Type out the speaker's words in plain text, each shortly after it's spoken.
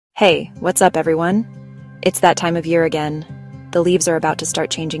Hey, what's up, everyone? It's that time of year again. The leaves are about to start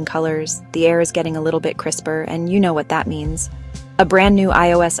changing colors, the air is getting a little bit crisper, and you know what that means. A brand new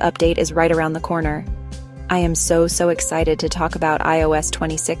iOS update is right around the corner. I am so excited to talk about iOS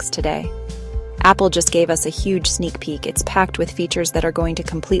 26 today. Apple just gave us a huge sneak peek. It's packed with features that are going to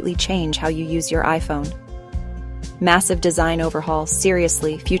completely change how you use your iPhone. Massive design overhaul,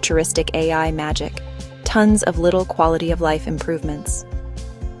 seriously, futuristic AI magic. Tons of little quality of life improvements.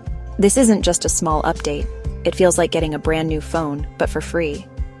 This isn't just a small update. It feels like getting a brand new phone, but for free.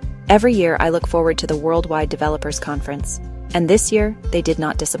 Every year I look forward to the Worldwide Developers Conference, and this year they did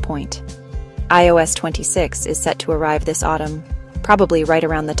not disappoint. iOS 26 is set to arrive this autumn, probably right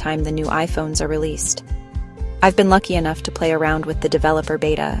around the time the new iPhones are released. I've been lucky enough to play around with the developer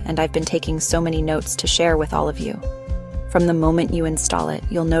beta, and I've been taking so many notes to share with all of you. From the moment you install it,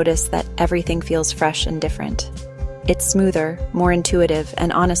 you'll notice that everything feels fresh and different. It's smoother, more intuitive,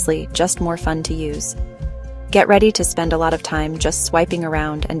 and honestly, just more fun to use. Get ready to spend a lot of time just swiping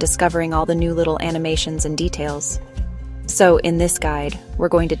around and discovering all the new little animations and details. So in this guide, we're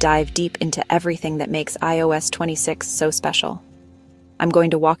going to dive deep into everything that makes iOS 26 so special. I'm going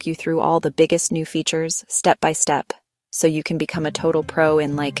to walk you through all the biggest new features, step by step, so you can become a total pro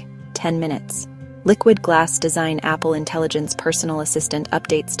in like 10 minutes. Liquid glass design Apple Intelligence personal assistant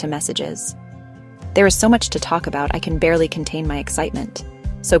updates to messages. There is so much to talk about, I can barely contain my excitement.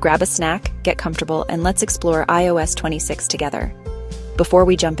 So grab a snack, get comfortable, and let's explore iOS 26 together. Before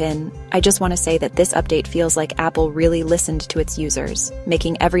we jump in, I just want to say that this update feels like Apple really listened to its users,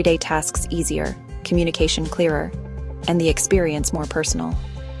 making everyday tasks easier, communication clearer, and the experience more personal.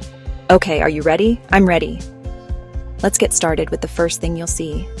 Okay, are you ready? I'm ready. Let's get started with the first thing you'll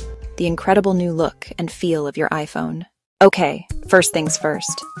see, the incredible new look and feel of your iPhone. Okay, first things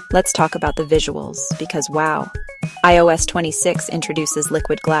first, let's talk about the visuals, because wow, iOS 26 introduces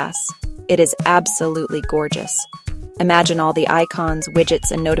liquid glass. It is absolutely gorgeous. Imagine all the icons,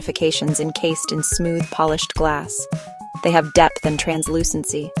 widgets, and notifications encased in smooth, polished glass. They have depth and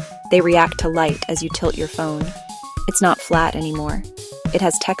translucency. They react to light as you tilt your phone. It's not flat anymore. It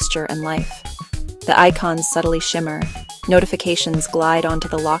has texture and life. The icons subtly shimmer. Notifications glide onto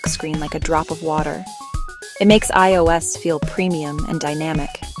the lock screen like a drop of water. It makes iOS feel premium and dynamic.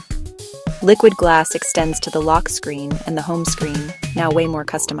 Liquid glass extends to the lock screen and the home screen, now way more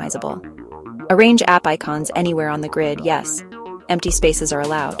customizable. Arrange app icons anywhere on the grid, yes. Empty spaces are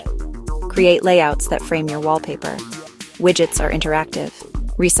allowed. Create layouts that frame your wallpaper. Widgets are interactive.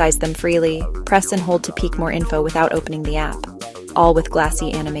 Resize them freely. Press and hold to peek more info without opening the app. All with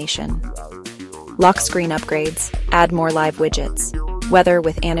glassy animation. Lock screen upgrades. Add more live widgets. Weather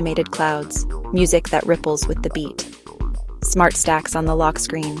with animated clouds. Music that ripples with the beat. Smart stacks on the lock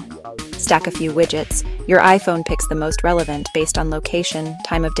screen. Stack a few widgets. Your iPhone picks the most relevant based on location,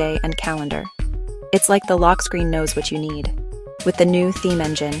 time of day, and calendar. It's like the lock screen knows what you need. With the new theme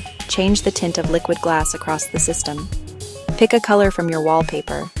engine, change the tint of liquid glass across the system. Pick a color from your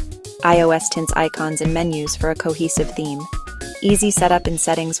wallpaper. iOS tints icons and menus for a cohesive theme. Easy setup in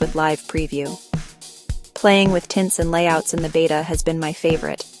settings with live preview. Playing with tints and layouts in the beta has been my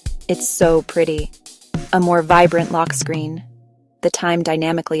favorite. It's so pretty. A more vibrant lock screen. The time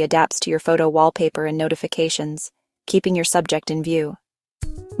dynamically adapts to your photo wallpaper and notifications, keeping your subject in view.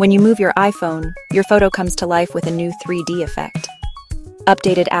 When you move your iPhone, your photo comes to life with a new 3D effect.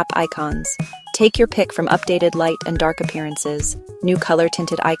 Updated app icons. Take your pick from updated light and dark appearances, new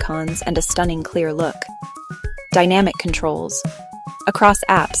color-tinted icons, and a stunning clear look. Dynamic controls. Across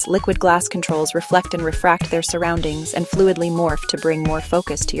apps, liquid glass controls reflect and refract their surroundings and fluidly morph to bring more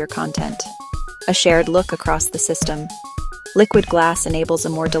focus to your content. A shared look across the system. Liquid glass enables a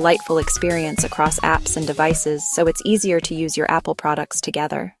more delightful experience across apps and devices, so it's easier to use your Apple products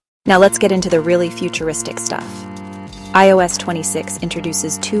together. Now let's get into the really futuristic stuff. iOS 26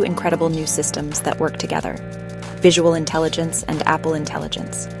 introduces two incredible new systems that work together: Visual Intelligence and Apple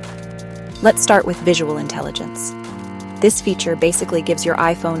Intelligence. Let's start with Visual Intelligence. This feature basically gives your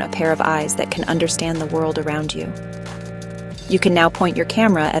iPhone a pair of eyes that can understand the world around you. You can now point your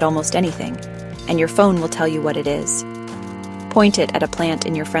camera at almost anything, and your phone will tell you what it is. Point it at a plant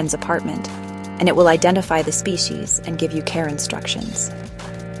in your friend's apartment, and it will identify the species and give you care instructions.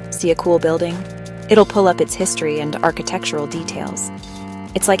 See a cool building? It'll pull up its history and architectural details.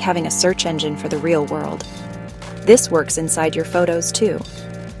 It's like having a search engine for the real world. This works inside your photos too.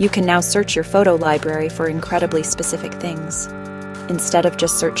 You can now search your photo library for incredibly specific things. Instead of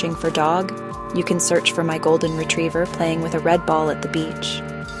just searching for dog, you can search for my golden retriever playing with a red ball at the beach,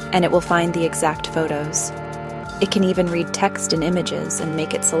 and it will find the exact photos. It can even read text and images and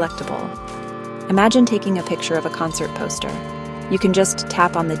make it selectable. Imagine taking a picture of a concert poster. You can just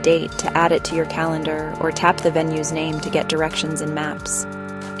tap on the date to add it to your calendar or tap the venue's name to get directions in maps.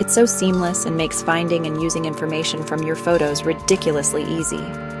 It's so seamless and makes finding and using information from your photos ridiculously easy.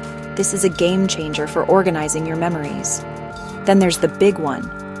 This is a game changer for organizing your memories. Then there's the big one,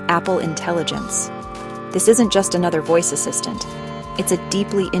 Apple Intelligence. This isn't just another voice assistant. It's a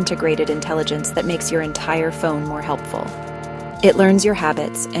deeply integrated intelligence that makes your entire phone more helpful. It learns your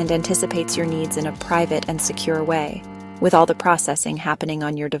habits and anticipates your needs in a private and secure way, with all the processing happening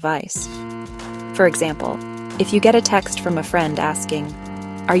on your device. For example, if you get a text from a friend asking,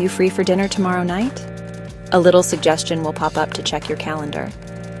 "Are you free for dinner tomorrow night?" a little suggestion will pop up to check your calendar.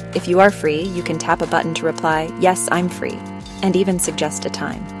 If you are free, you can tap a button to reply, "Yes, I'm free," and even suggest a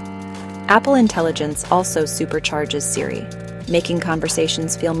time. Apple Intelligence also supercharges Siri, making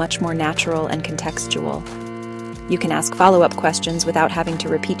conversations feel much more natural and contextual. You can ask follow-up questions without having to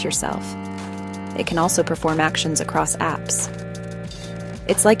repeat yourself. It can also perform actions across apps.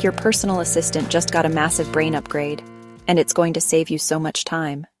 It's like your personal assistant just got a massive brain upgrade, and it's going to save you so much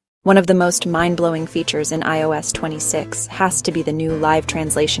time. One of the most mind-blowing features in iOS 26 has to be the new live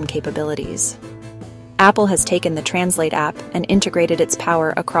translation capabilities. Apple has taken the Translate app and integrated its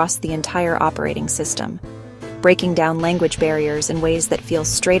power across the entire operating system, breaking down language barriers in ways that feel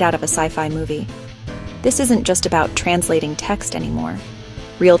straight out of a sci-fi movie. This isn't just about translating text anymore.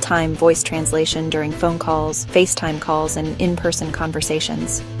 Real-time voice translation during phone calls, FaceTime calls, and in-person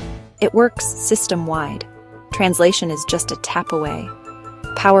conversations. It works system-wide. Translation is just a tap away.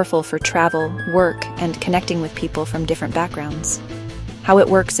 Powerful for travel, work, and connecting with people from different backgrounds. How it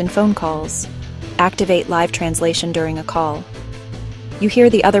works in phone calls. Activate live translation during a call. You hear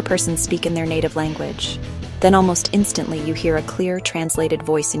the other person speak in their native language. Then almost instantly you hear a clear, translated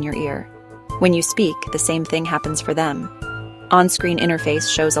voice in your ear. When you speak, the same thing happens for them. On-screen interface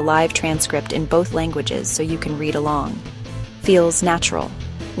shows a live transcript in both languages so you can read along. Feels natural,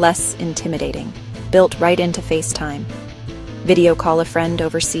 less intimidating, built right into FaceTime. Video call a friend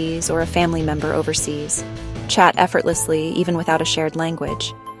overseas or a family member overseas. Chat effortlessly even without a shared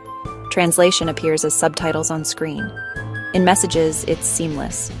language. Translation appears as subtitles on screen. In messages, it's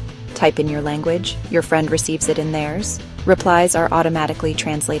seamless. Type in your language, your friend receives it in theirs. Replies are automatically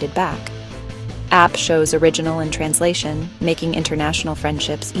translated back. App shows original and translation, making international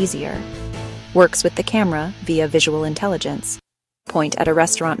friendships easier. Works with the camera via visual intelligence. Point at a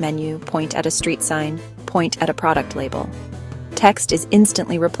restaurant menu, point at a street sign, point at a product label. Text is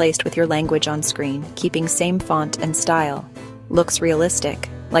instantly replaced with your language on screen, keeping same font and style. Looks realistic,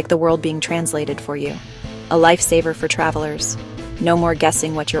 like the world being translated for you. A lifesaver for travelers. No more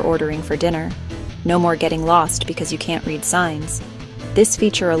guessing what you're ordering for dinner. No more getting lost because you can't read signs. This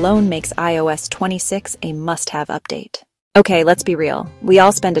feature alone makes iOS 26 a must-have update. Okay, let's be real. We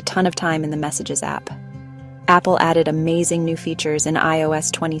all spend a ton of time in the Messages app. Apple added amazing new features in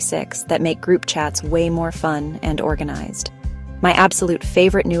iOS 26 that make group chats way more fun and organized. My absolute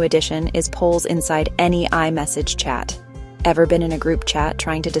favorite new addition is polls inside any iMessage chat. Ever been in a group chat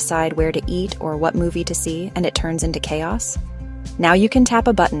trying to decide where to eat or what movie to see and it turns into chaos? Now you can tap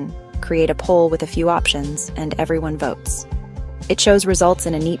a button, create a poll with a few options, and everyone votes. It shows results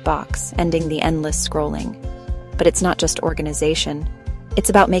in a neat box, ending the endless scrolling. But it's not just organization. It's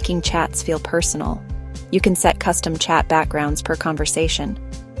about making chats feel personal. You can set custom chat backgrounds per conversation.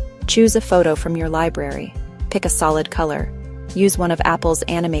 Choose a photo from your library. Pick a solid color. Use one of Apple's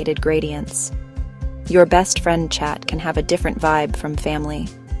animated gradients. Your best friend chat can have a different vibe from family.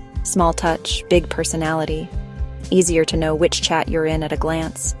 Small touch, big personality. Easier to know which chat you're in at a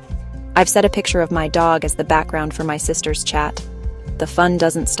glance. I've set a picture of my dog as the background for my sister's chat. The fun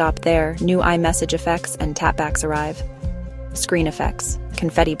doesn't stop there. New iMessage effects and tapbacks arrive. Screen effects,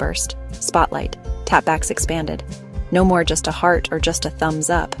 confetti burst, spotlight, tapbacks expanded. No more just a heart or just a thumbs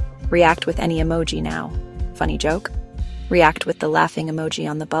up. React with any emoji now. Funny joke? React with the laughing emoji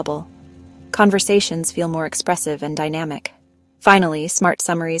on the bubble. Conversations feel more expressive and dynamic. Finally, smart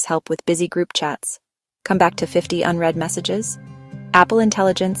summaries help with busy group chats. Come back to 50 unread messages? Apple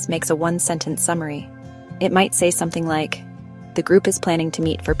Intelligence makes a one-sentence summary. It might say something like, "The group is planning to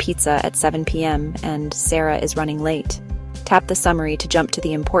meet for pizza at 7 p.m. and Sarah is running late." Tap the summary to jump to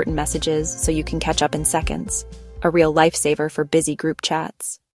the important messages so you can catch up in seconds. A real lifesaver for busy group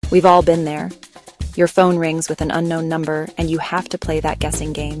chats. We've all been there. Your phone rings with an unknown number and you have to play that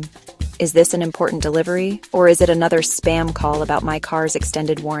guessing game. Is this an important delivery, or is it another spam call about my car's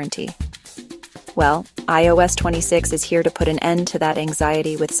extended warranty? Well, iOS 26 is here to put an end to that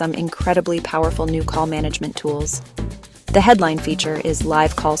anxiety with some incredibly powerful new call management tools. The headline feature is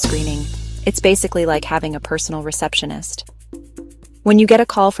live call screening. It's basically like having a personal receptionist. When you get a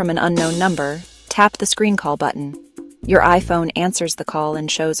call from an unknown number, tap the screen call button. Your iPhone answers the call and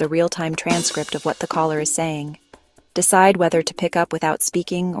shows a real-time transcript of what the caller is saying. Decide whether to pick up without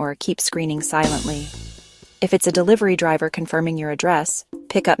speaking or keep screening silently. If it's a delivery driver confirming your address,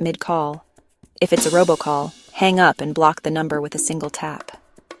 pick up mid-call. If it's a robocall, hang up and block the number with a single tap.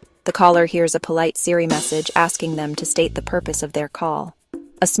 The caller hears a polite Siri message asking them to state the purpose of their call.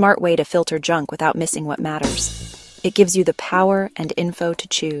 A smart way to filter junk without missing what matters. It gives you the power and info to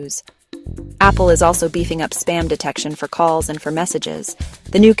choose. Apple is also beefing up spam detection for calls and for messages.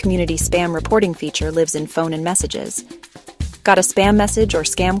 The new community spam reporting feature lives in phone and messages. Got a spam message or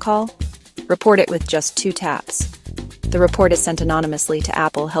scam call? Report it with just 2 taps. The report is sent anonymously to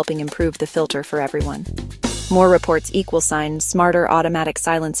Apple, helping improve the filter for everyone. More reports =, smarter automatic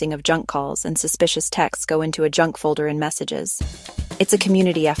silencing of junk calls and suspicious texts go into a junk folder in messages. It's a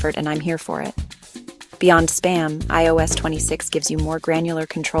community effort and I'm here for it. Beyond spam, iOS 26 gives you more granular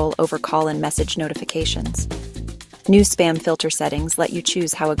control over call and message notifications. New spam filter settings let you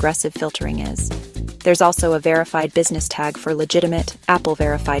choose how aggressive filtering is. There's also a verified business tag for legitimate,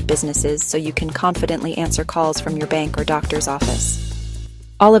 Apple-verified businesses, so you can confidently answer calls from your bank or doctor's office.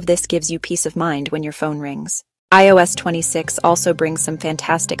 All of this gives you peace of mind when your phone rings. iOS 26 also brings some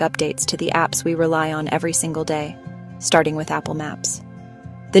fantastic updates to the apps we rely on every single day, starting with Apple Maps.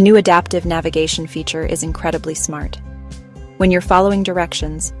 The new adaptive navigation feature is incredibly smart. When you're following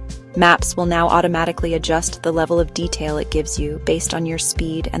directions, Maps will now automatically adjust the level of detail it gives you based on your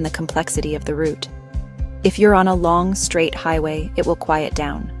speed and the complexity of the route. If you're on a long, straight highway, it will quiet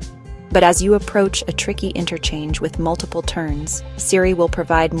down. But as you approach a tricky interchange with multiple turns, Siri will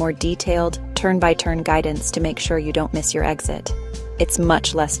provide more detailed, turn-by-turn guidance to make sure you don't miss your exit. It's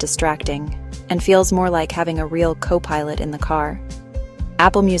much less distracting, and feels more like having a real co-pilot in the car.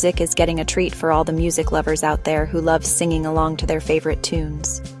 Apple Music is getting a treat for all the music lovers out there who love singing along to their favorite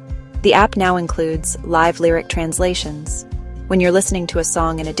tunes. The app now includes live lyric translations. When you're listening to a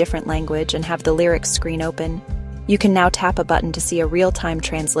song in a different language and have the lyrics screen open, you can now tap a button to see a real-time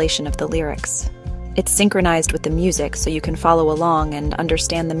translation of the lyrics. It's synchronized with the music so you can follow along and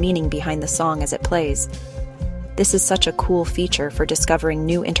understand the meaning behind the song as it plays. This is such a cool feature for discovering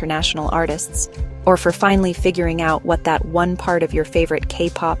new international artists, or for finally figuring out what that one part of your favorite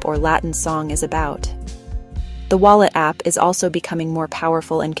K-pop or Latin song is about. The Wallet app is also becoming more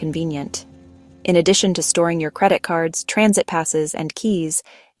powerful and convenient. In addition to storing your credit cards, transit passes, and keys,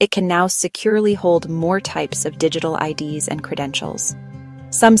 it can now securely hold more types of digital IDs and credentials.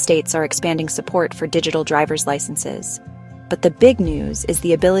 Some states are expanding support for digital driver's licenses. But the big news is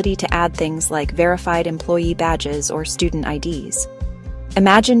the ability to add things like verified employee badges or student IDs.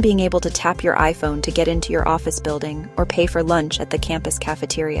 Imagine being able to tap your iPhone to get into your office building or pay for lunch at the campus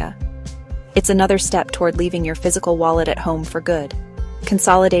cafeteria. It's another step toward leaving your physical wallet at home for good,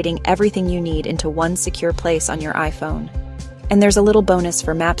 consolidating everything you need into one secure place on your iPhone. And there's a little bonus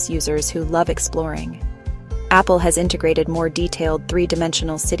for Maps users who love exploring. Apple has integrated more detailed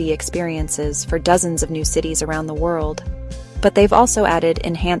 3-dimensional city experiences for dozens of new cities around the world, but they've also added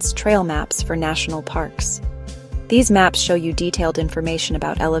enhanced trail maps for national parks. These maps show you detailed information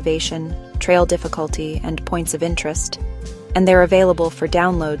about elevation, trail difficulty, and points of interest, and they're available for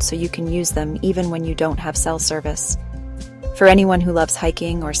download so you can use them even when you don't have cell service. For anyone who loves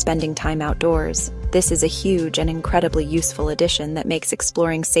hiking or spending time outdoors, this is a huge and incredibly useful addition that makes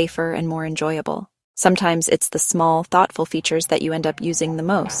exploring safer and more enjoyable. Sometimes it's the small, thoughtful features that you end up using the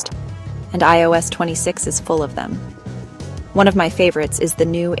most, and iOS 26 is full of them. One of my favorites is the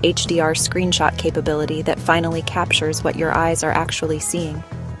new HDR screenshot capability that finally captures what your eyes are actually seeing.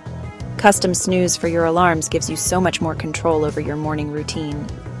 Custom snooze for your alarms gives you so much more control over your morning routine.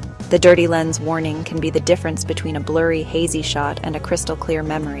 The dirty lens warning can be the difference between a blurry, hazy shot and a crystal clear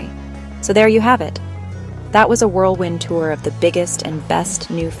memory. So there you have it. That was a whirlwind tour of the biggest and best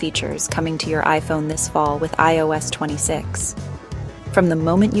new features coming to your iPhone this fall with iOS 26. From the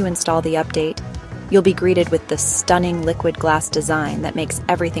moment you install the update, you'll be greeted with the stunning liquid glass design that makes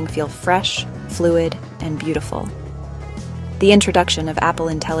everything feel fresh, fluid, and beautiful. The introduction of Apple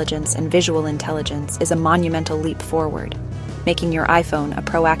Intelligence and Visual Intelligence is a monumental leap forward, making your iPhone a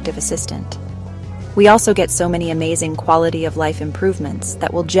proactive assistant. We also get so many amazing quality of life improvements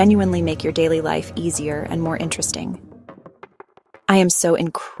that will genuinely make your daily life easier and more interesting. I am so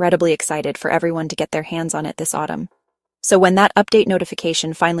incredibly excited for everyone to get their hands on it this autumn. So when that update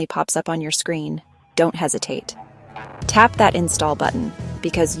notification finally pops up on your screen, don't hesitate. Tap that install button,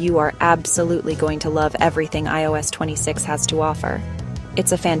 because you are absolutely going to love everything iOS 26 has to offer.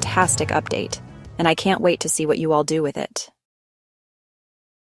 It's a fantastic update, and I can't wait to see what you all do with it.